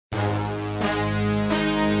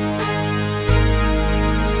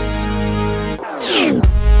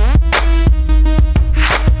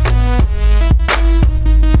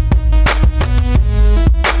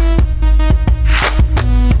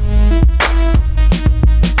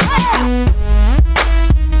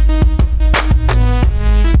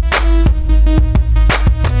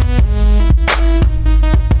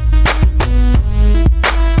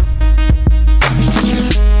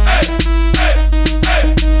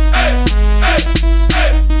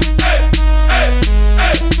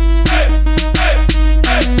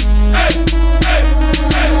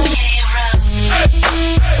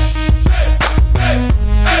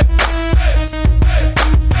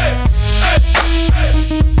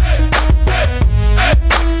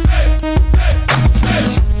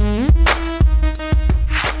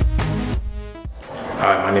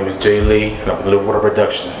G.A.M.E, and I'm with Living Water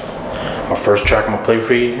Productions. My first track I'm gonna play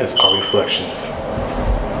for you is called Reflections.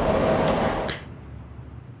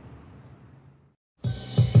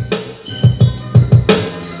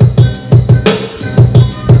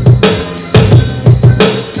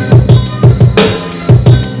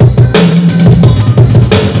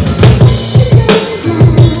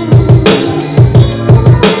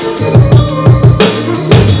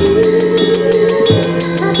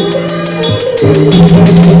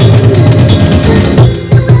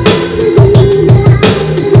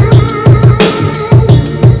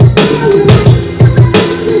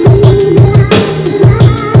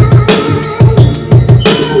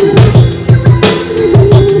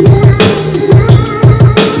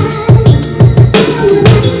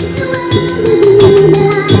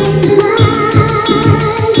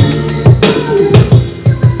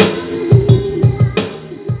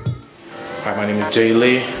 Hi, my name is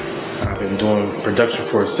G.A.M.E. I've been doing production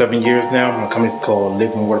for 7 years now. My company's called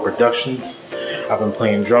Living Water Productions. I've been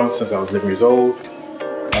playing drums since I was 11 years old.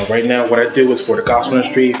 Right now, what I do is for the gospel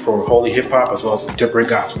industry, for holy hip hop, as well as contemporary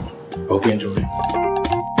gospel. I hope you enjoy it.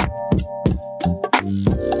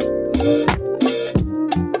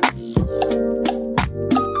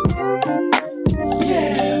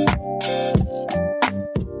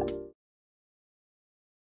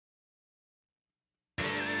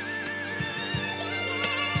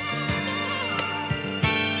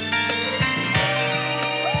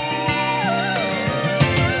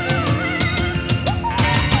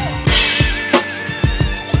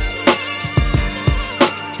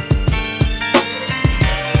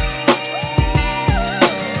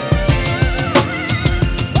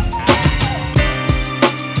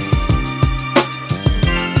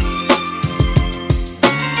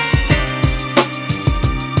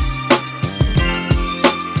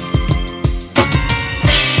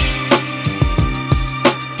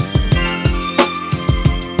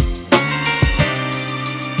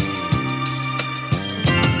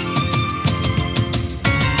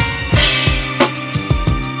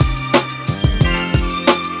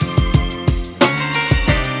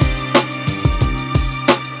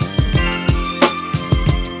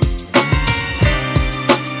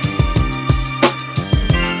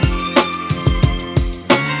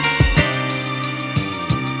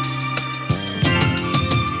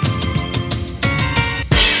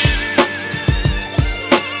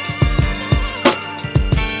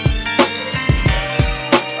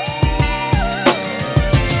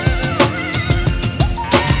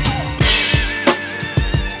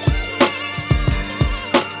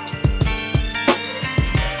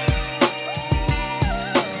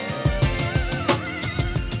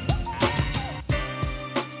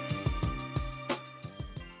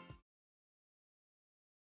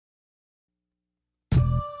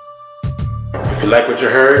 If you like what you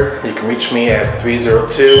heard, you can reach me at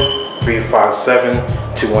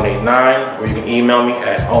 302-357-2189, or you can email me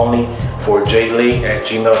at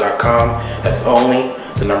only4jlee@gmail.com. That's only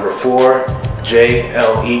the number 4,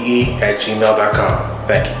 JLEE@gmail.com.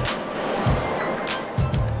 Thank you.